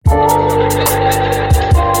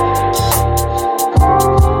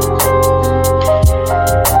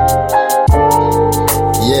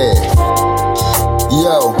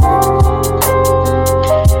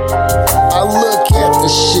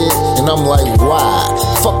Why?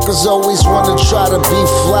 Fuckers always wanna try to be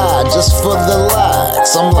fly just for the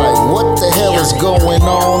likes. I'm like, what the hell is going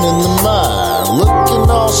on in the mind? Looking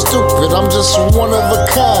all stupid, I'm just one of a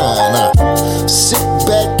kind. I sit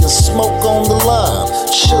back and smoke on the line.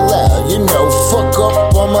 Chill out, you know, fuck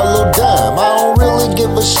up on my little dime. I don't really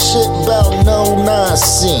give a shit about no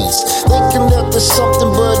nonsense. Thinking that there's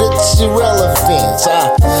something, but it's irrelevant.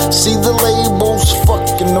 I see the labels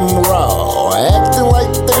fucking them raw, acting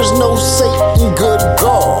like there's no Satan, good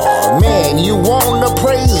God. Man, you wanna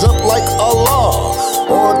praise up like Allah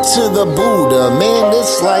or to the Buddha. Man,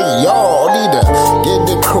 it's like y'all need to get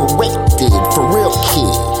it corrected for real,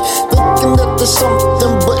 kid. Thinking that there's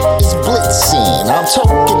something, but it's blitzing. I'm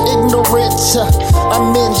talking ignorant, I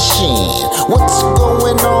mention what's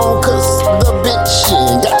going on, cause the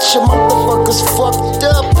bitchin' got your motherfuckers fucked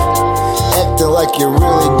up, acting like you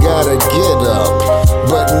really gotta get up.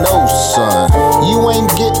 But no, son, you ain't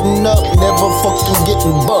getting up, never fucking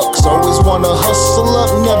getting bucks. Always wanna hustle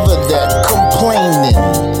up, never that complaining.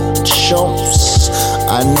 Chumps,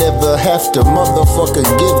 I never have to motherfucker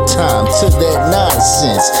give time to that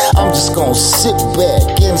nonsense. I'm just gonna sit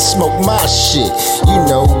back and smoke my shit. You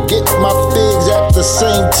know, get my figs at the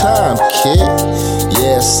same time, kid.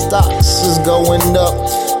 Yeah, stocks is going up.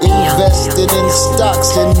 Invested in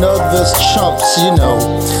stocks and others chumps, you know.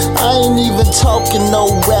 I ain't even talking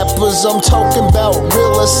no rappers, I'm talking about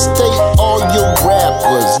real estate. All your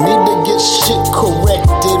rappers need to get shit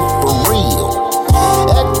corrected for real.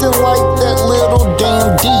 Acting like that little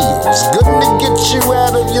damn deal's gonna get you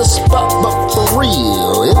out of your spot, but for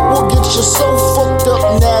real, it will get you so fucked up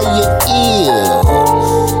now you're ill.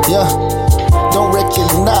 Yeah, don't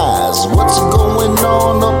recognize what's going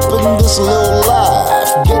on up in this little life.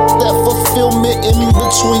 Get that fulfillment in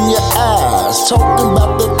between your eyes. Talking about